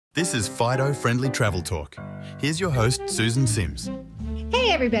This is Fido Friendly Travel Talk. Here's your host, Susan Sims. Hey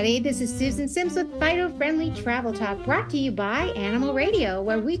everybody, this is Susan Sims with Fido Friendly Travel Talk, brought to you by Animal Radio,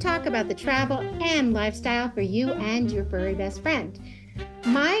 where we talk about the travel and lifestyle for you and your furry best friend.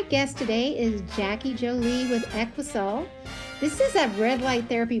 My guest today is Jackie Jolie with Equisol. This is a red light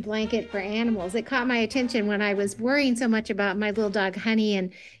therapy blanket for animals. It caught my attention when I was worrying so much about my little dog Honey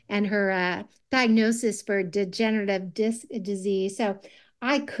and her diagnosis for degenerative disc disease. So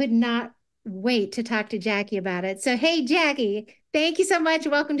I could not wait to talk to Jackie about it. So, hey, Jackie, thank you so much.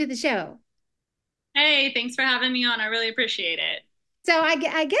 Welcome to the show. Hey, thanks for having me on. I really appreciate it. So,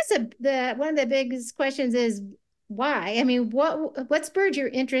 I guess the one of the biggest questions is why? I mean, what spurred your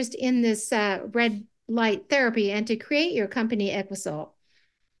interest in this red light therapy and to create your company, Equisol?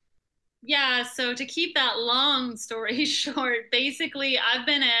 Yeah, so to keep that long story short, basically, I've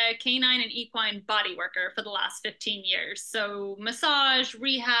been a canine and equine body worker for the last 15 years. So, massage,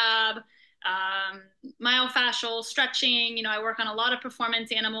 rehab, myofascial, stretching. I work on a lot of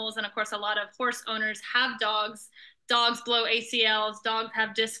performance animals. And of course, a lot of horse owners have dogs. Dogs blow ACLs, dogs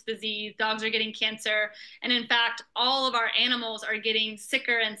have disc disease, dogs are getting cancer. And in fact, all of our animals are getting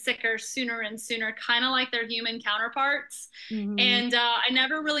sicker and sicker sooner and sooner, kind of like their human counterparts. Mhm. And I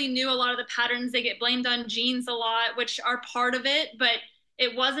never really knew a lot of the patterns. They get blamed on genes a lot, which are part of it. But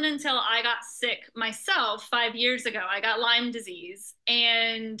it wasn't until I got sick myself 5 years ago. I got Lyme disease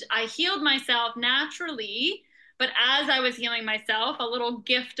and I healed myself naturally. But as I was healing myself, a little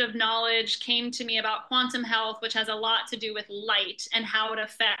gift of knowledge came to me about quantum health, which has a lot to do with light and how it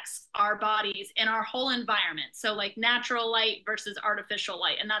affects our bodies and our whole environment. So, like natural light versus artificial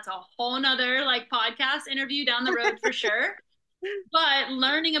light. And that's a whole nother like podcast interview down the road for sure. But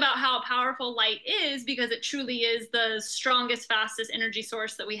learning about how powerful light is, because it truly is the strongest, fastest energy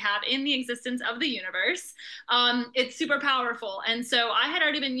source that we have in the existence of the universe, it's super powerful. And so I had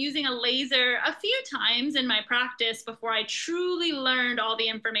already been using a laser a few times in my practice before I truly learned all the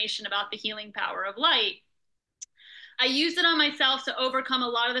information about the healing power of light. I used it on myself to overcome a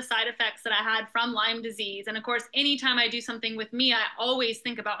lot of the side effects that I had from Lyme disease. And of course, anytime I do something with me, I always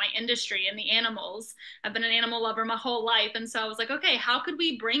think about my industry and the animals. I've been an animal lover my whole life. And so I was like, okay, how could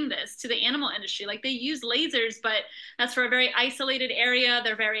we bring this to the animal industry? Like they use lasers, but that's for a very isolated area.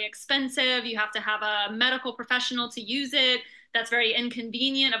 They're very expensive. You have to have a medical professional to use it. That's very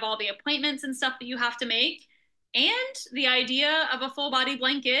inconvenient of all the appointments and stuff that you have to make. And the idea of a full body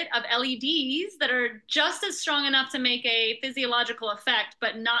blanket of LEDs that are just as strong enough to make a physiological effect,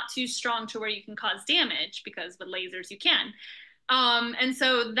 but not too strong to where you can cause damage, because with lasers you can. And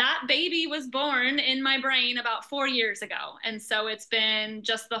so that baby was born in my brain about 4 years ago. And so it's been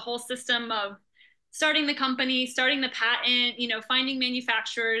just the whole system of starting the company, starting the patent, finding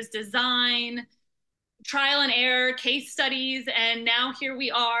manufacturers, design, trial and error, case studies, and now here we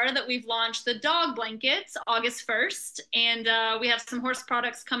are that we've launched the dog blankets August 1st, and we have some horse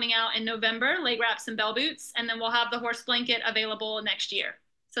products coming out in November, leg wraps and bell boots, and then we'll have the horse blanket available next year.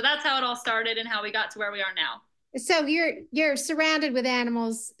 So that's how it all started and how we got to where we are now. So you're surrounded with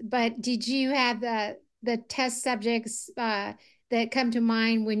animals, but did you have the test subjects that come to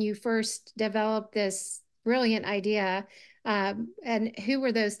mind when you first developed this brilliant idea? And who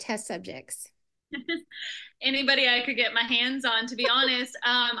were those test subjects? Anybody I could get my hands on, to be honest.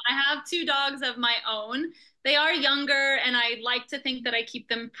 I have two dogs of my own. They are younger, and I like to think that I keep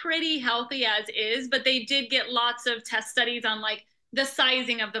them pretty healthy as is, but they did get lots of test studies on like the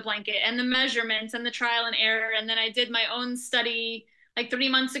sizing of the blanket and the measurements and the trial and error. And then I did my own study like 3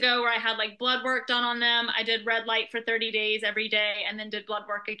 months ago where I had like blood work done on them. I did red light for 30 days every day and then did blood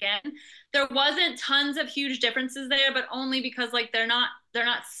work again. There wasn't tons of huge differences there, but only because like they're not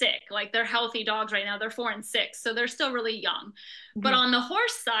sick. Like they're healthy dogs right now. They're 4 and 6, so they're still really young. But Mhm. on the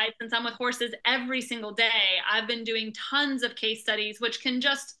horse side, since I'm with horses every single day, I've been doing tons of case studies, which can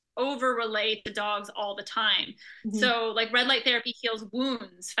just over relate to dogs all the time. Mhm. So, like red light therapy heals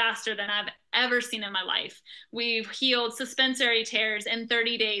wounds faster than I've ever seen in my life. We've healed suspensory tears in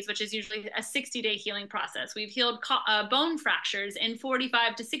 30 days, which is usually a 60-day healing process. We've healed bone fractures in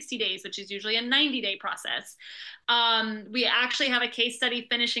 45 to 60 days, which is usually a 90-day process. We actually have a case study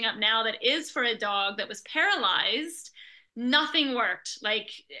finishing up now that is for a dog that was paralyzed. Nothing worked, like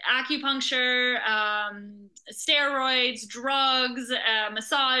acupuncture, steroids, drugs,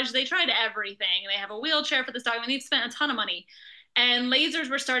 massage. They tried everything. They have a wheelchair for this dog. I mean, they've spent a ton of money. And lasers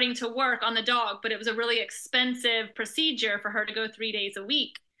were starting to work on the dog, but it was a really expensive procedure for her to go 3 days a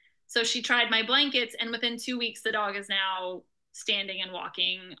week. So she tried my blankets, and within 2 weeks, the dog is now standing and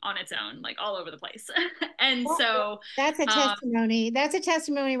walking on its own, like all over the place. And so that's a testimony. That's a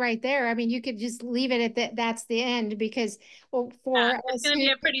testimony right there. I mean, you could just leave it at that. That's the end because, well, for it's us going to who,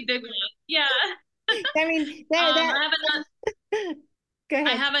 be a pretty big one. Yeah. I mean, I have another, go I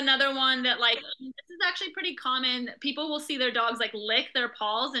ahead. have another one that like, this is actually pretty common. People will see their dogs like lick their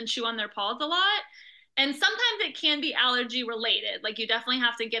paws and chew on their paws a lot. And sometimes it can be allergy related. Like you definitely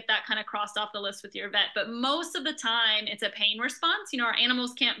have to get that kind of crossed off the list with your vet. But most of the time it's a pain response. You know, our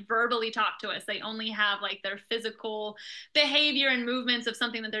animals can't verbally talk to us. They only have like their physical behavior and movements of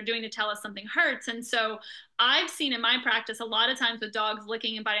something that they're doing to tell us something hurts. And so I've seen in my practice a lot of times with dogs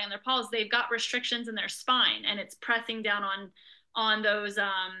licking and biting on their paws, they've got restrictions in their spine and it's pressing down on those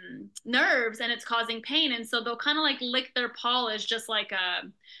nerves and it's causing pain. And so they'll kind of like lick their paw as just like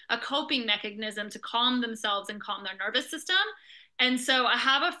a coping mechanism to calm themselves and calm their nervous system. And so I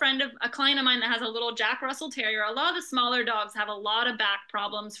have a client of mine that has a little Jack Russell Terrier. A lot of the smaller dogs have a lot of back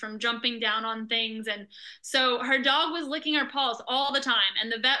problems from jumping down on things. And so her dog was licking her paws all the time.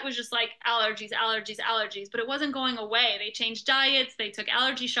 And the vet was just like, allergies, allergies, allergies. But it wasn't going away. They changed diets, they took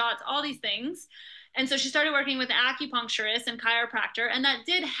allergy shots, all these things. And so she started working with an acupuncturist and chiropractor, and that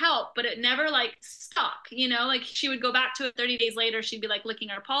did help, but it never like stuck, you know, like she would go back to it 30 days later, she'd be like licking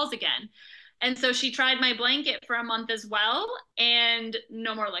her paws again. And so she tried my blanket for a month as well, and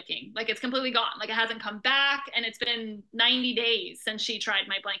no more licking. Like it's completely gone. Like it hasn't come back, and it's been 90 days since she tried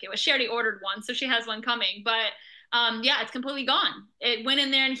my blanket. Well, she already ordered one, so she has one coming, but yeah, it's completely gone. It went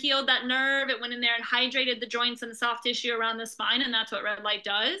in there and healed that nerve. It went in there and hydrated the joints and the soft tissue around the spine, and that's what red light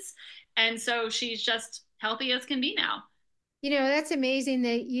does. And so she's just healthy as can be now. You know, that's amazing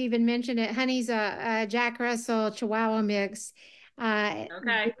that you even mentioned it. Honey's a Jack Russell Chihuahua mix.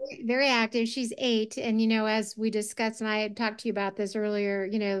 Okay. Very active. She's 8. And, you know, as we discussed, and I had talked to you about this earlier,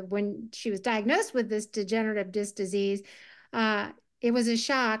 you know, when she was diagnosed with this degenerative disc disease, it was a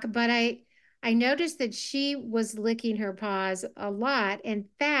shock. But I noticed that she was licking her paws a lot. In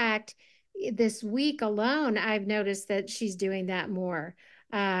fact, this week alone, I've noticed that she's doing that more.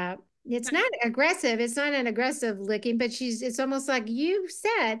 It's not aggressive. It's not an aggressive licking, but it's almost like you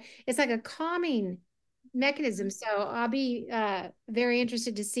said, it's like a calming mechanism. So I'll be very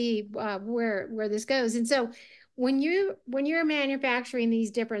interested to see where this goes. And so when you're manufacturing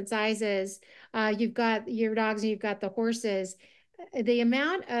these different sizes, you've got your dogs and you've got the horses, the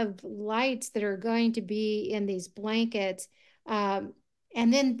amount of lights that are going to be in these blankets, and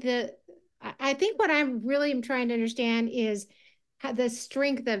then I think what I'm really am trying to understand is the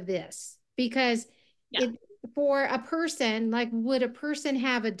strength of this, because for a person, like, would a person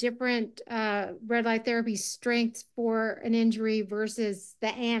have a different red light therapy strength for an injury versus the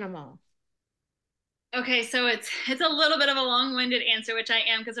animal? Okay, so it's a little bit of a long-winded answer, which I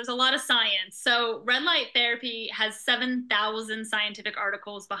am, because there's a lot of science. So red light therapy has 7,000 scientific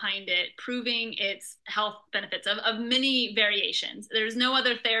articles behind it, proving its health benefits of many variations. There's no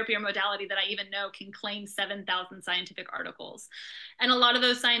other therapy or modality that I even know can claim 7,000 scientific articles. And a lot of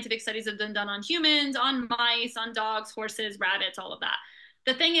those scientific studies have been done on humans, on mice, on dogs, horses, rabbits, all of that.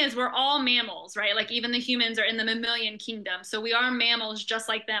 The thing is, we're all mammals, right? Like even the humans are in the mammalian kingdom. So we are mammals just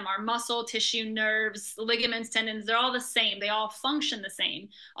like them. Our muscle, tissue, nerves, ligaments, tendons, they're all the same. They all function the same,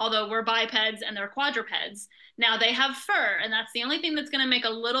 although we're bipeds and they're quadrupeds. Now they have fur, and that's the only thing that's going to make a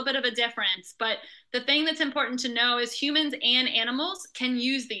little bit of a difference. But the thing that's important to know is humans and animals can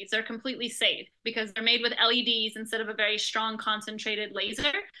use these. They're completely safe because they're made with LEDs instead of a very strong concentrated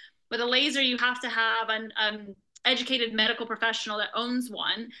laser. With a laser, you have to have an educated medical professional that owns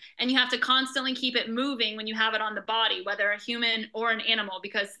one, and you have to constantly keep it moving when you have it on the body, whether a human or an animal,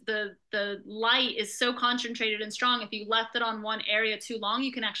 because the light is so concentrated and strong. If you left it on one area too long,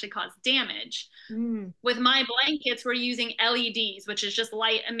 you can actually cause damage. With my blankets, we're using LEDs, which is just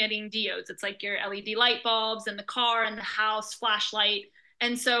light emitting diodes. It's like your LED light bulbs in the car and the house, flashlight.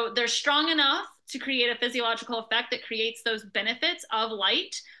 And so they're strong enough to create a physiological effect that creates those benefits of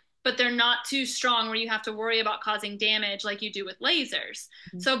light, but they're not too strong where you have to worry about causing damage like you do with lasers.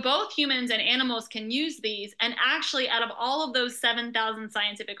 So both humans and animals can use these. And actually, out of all of those 7,000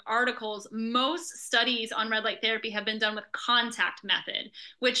 scientific articles, most studies on red light therapy have been done with contact method,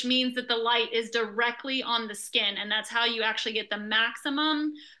 which means that the light is directly on the skin. And that's how you actually get the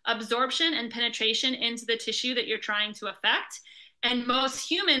maximum absorption and penetration into the tissue that you're trying to affect. And most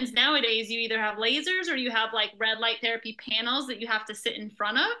humans nowadays, you either have lasers or you have like red light therapy panels that you have to sit in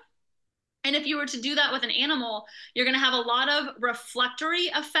front of. And if you were to do that with an animal, you're going to have a lot of reflectory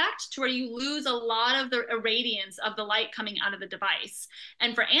effect to where you lose a lot of the irradiance of the light coming out of the device.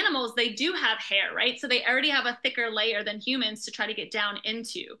 And for animals, they do have hair, right? So they already have a thicker layer than humans to try to get down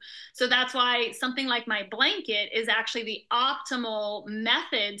into. So that's why something like my blanket is actually the optimal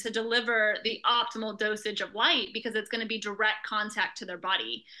method to deliver the optimal dosage of light, because it's going to be direct contact to their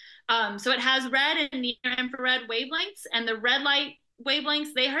body. So it has red and near infrared wavelengths, and the red light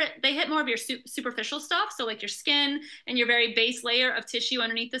wavelengths, they hit more of your superficial stuff, so like your skin and your very base layer of tissue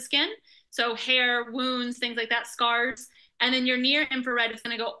underneath the skin, so hair, wounds, things like that, scars. And then your near infrared is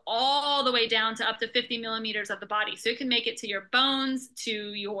going to go all the way down to up to 50 millimeters of the body, so it can make it to your bones,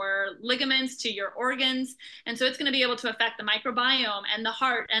 to your ligaments, to your organs. And so it's going to be able to affect the microbiome and the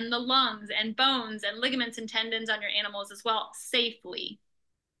heart and the lungs and bones and ligaments and tendons on your animals as well, safely.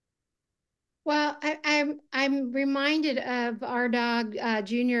 Well, I'm reminded of our dog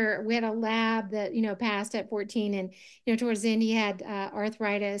Junior. We had a lab that passed at 14, and towards the end he had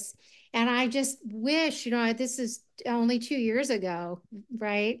arthritis, and I just wish this is only 2 years ago,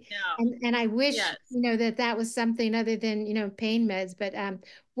 right? Yeah. And I wish Yes. that was something other than pain meds. But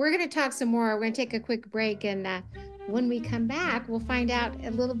we're going to talk some more. We're going to take a quick break, and when we come back, we'll find out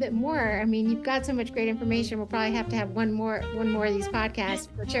a little bit more. I mean, you've got so much great information. We'll probably have to have one more of these podcasts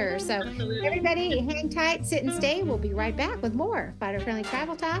for sure. So Absolutely. Everybody hang tight, sit and stay. We'll be right back with more Fighter Friendly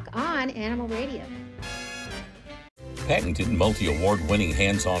Travel Talk on Animal Radio. Patented multi-award-winning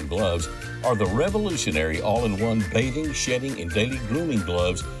hands-on gloves are the revolutionary all-in-one bathing, shedding, and daily grooming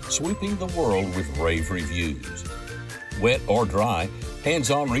gloves sweeping the world with rave reviews. Wet or dry,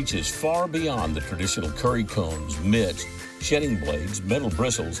 Hands-On reaches far beyond the traditional curry combs, mitts, shedding blades, metal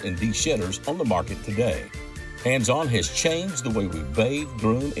bristles, and de-shedders on the market today. Hands-On has changed the way we bathe,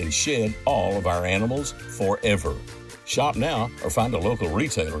 groom, and shed all of our animals forever. Shop now or find a local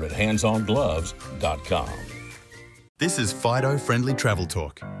retailer at handsongloves.com. This is Fido Friendly Travel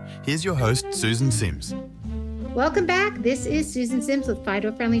Talk. Here's your host, Susan Sims. Welcome back. This is Susan Sims with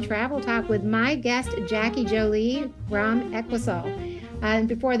Fido Friendly Travel Talk with my guest, Jackie Jolie from Equisol. And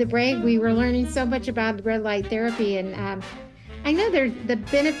before the break, we were learning so much about red light therapy. And I know there's the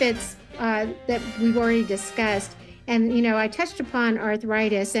benefits that we've already discussed. And, I touched upon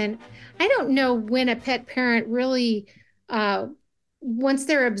arthritis. And I don't know when a pet parent really, once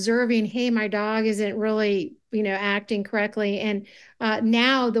they're observing, hey, my dog isn't really, acting correctly. And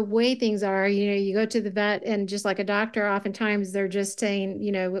now the way things are, you go to the vet and just like a doctor, oftentimes they're just saying,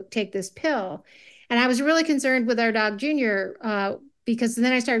 take this pill. And I was really concerned with our dog Junior, because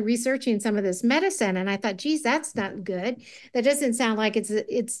then I started researching some of this medicine and I thought, geez, that's not good. That doesn't sound like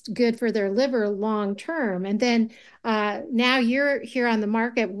it's good for their liver long term. And then now you're here on the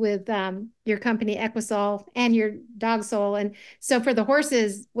market with your company Equisol and your Dog Sol. And so for the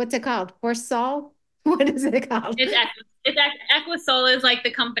horses, what's it called? Horse Sol? What is it called? It's Equisol is like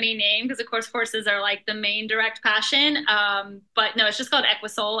the company name because of course horses are like the main direct passion. But no, it's just called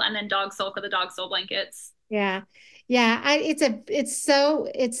Equisol, and then Dog Sol for the Dog Sol blankets. Yeah. Yeah, it's so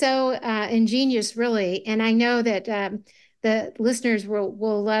ingenious, really, and I know that the listeners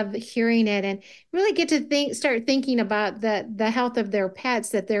will love hearing it and really get to start thinking about the health of their pets.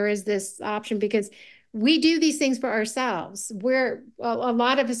 That there is this option because we do these things for ourselves. A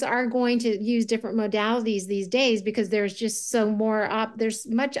lot of us are going to use different modalities these days because there's just there's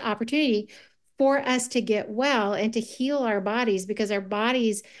much opportunity for us to get well and to heal our bodies because our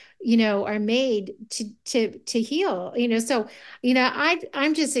bodies are made to heal, so,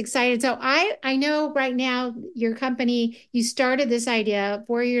 I'm just excited. So I know right now your company, you started this idea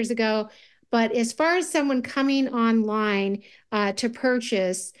 4 years ago, but as far as someone coming online to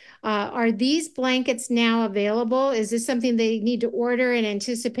purchase, are these blankets now available? Is this something they need to order and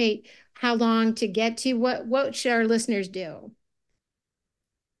anticipate how long to get to? What should our listeners do?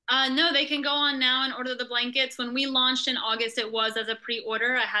 No, they can go on now and order the blankets. When we launched in August, it was as a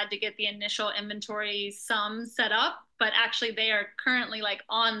pre-order. I had to get the initial inventory sum set up, but actually they are currently like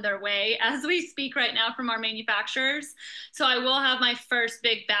on their way as we speak right now from our manufacturers. So I will have my first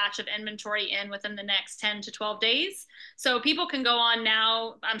big batch of inventory in within the next 10 to 12 days. So people can go on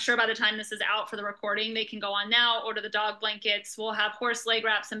now. I'm sure by the time this is out for the recording, they can go on now, order the dog blankets. We'll have horse leg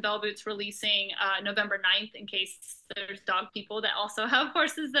wraps and bell boots releasing November 9th in case there's dog people that also have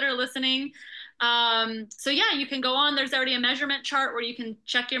horses that are listening. So yeah, you can go on. There's already a measurement chart where you can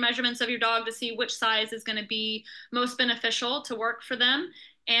check your measurements of your dog to see which size is going to be most beneficial to work for them.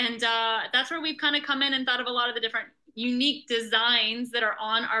 And that's where we've kind of come in and thought of a lot of the different unique designs that are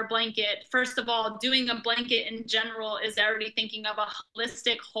on our blanket. First of all, doing a blanket in general is already thinking of a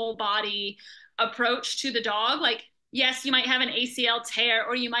holistic whole body approach to the dog. Like yes, you might have an ACL tear,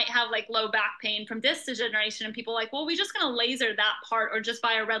 or you might have like low back pain from disc degeneration. And people are like, well, we're just going to laser that part or just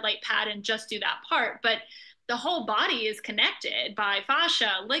buy a red light pad and just do that part. But the whole body is connected by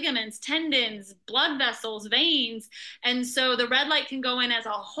fascia, ligaments, tendons, blood vessels, veins. And so the red light can go in as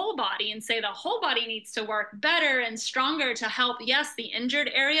a whole body and say the whole body needs to work better and stronger to help, yes, the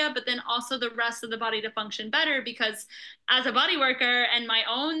injured area, but then also the rest of the body to function better. Because as a body worker and my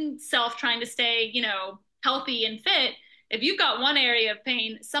own self trying to stay, healthy and fit, if you've got one area of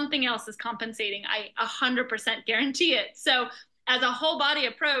pain, something else is compensating. I 100% guarantee it. So as a whole body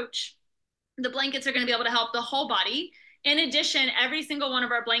approach, the blankets are going to be able to help the whole body. In addition, every single one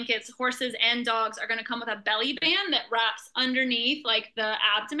of our blankets, horses and dogs, are going to come with a belly band that wraps underneath like the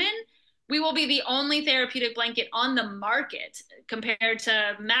abdomen. We will be the only therapeutic blanket on the market compared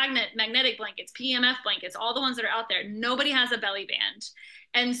to magnetic blankets, PEMF blankets, all the ones that are out there. Nobody has a belly band.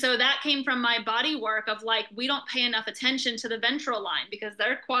 And so that came from my body work of like, we don't pay enough attention to the ventral line because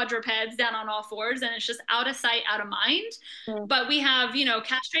they're quadrupeds down on all fours and it's just out of sight, out of mind. But we have,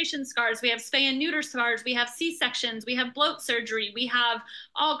 castration scars, we have spay and neuter scars, we have C-sections, we have bloat surgery, we have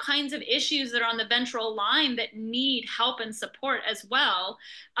all kinds of issues that are on the ventral line that need help and support as well.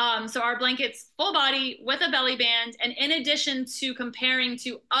 So our blankets, full body with a belly band. And in addition to comparing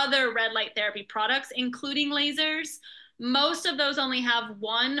to other red light therapy products, including lasers, most of those only have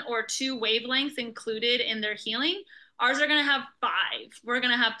 1 or 2 wavelengths included in their healing. Ours are going to have 5. We're going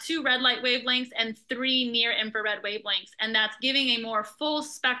to have 2 red light wavelengths and 3 near infrared wavelengths. And that's giving a more full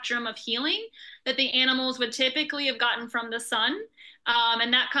spectrum of healing that the animals would typically have gotten from the sun.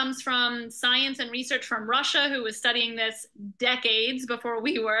 And that comes from science and research from Russia, who was studying this decades before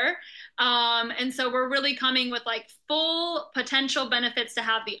we were. And so we're really coming with like full potential benefits to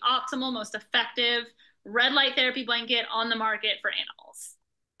have the optimal, most effective red light therapy blanket on the market for animals.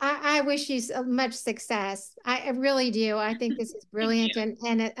 I wish you much success. I really do. I think this is brilliant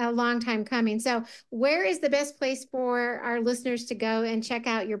and a long time coming. So where is the best place for our listeners to go and check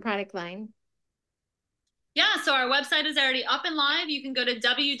out your product line? Yeah, so our website is already up and live. You can go to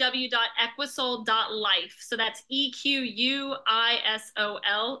www.equisol.life. So that's EQUISOL.life,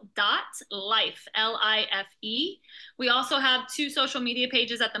 LIFE. We also have 2 social media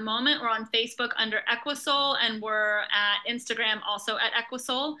pages at the moment. We're on Facebook under Equisol, and we're at Instagram also at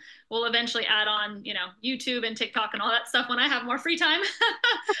Equisol. We'll eventually add on, YouTube and TikTok and all that stuff when I have more free time.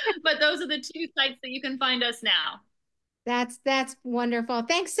 But those are the 2 sites that you can find us now. That's wonderful.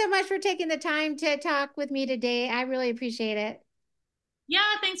 Thanks so much for taking the time to talk with me today. I really appreciate it. Yeah,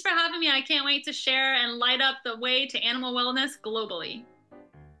 thanks for having me. I can't wait to share and light up the way to animal wellness globally.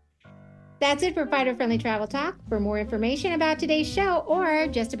 That's it for Fido Friendly Travel Talk. For more information about today's show or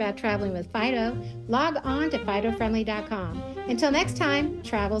just about traveling with Fido, log on to FidoFriendly.com. Until next time,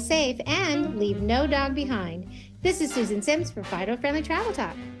 travel safe and leave no dog behind. This is Susan Sims for Fido Friendly Travel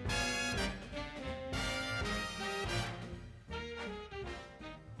Talk.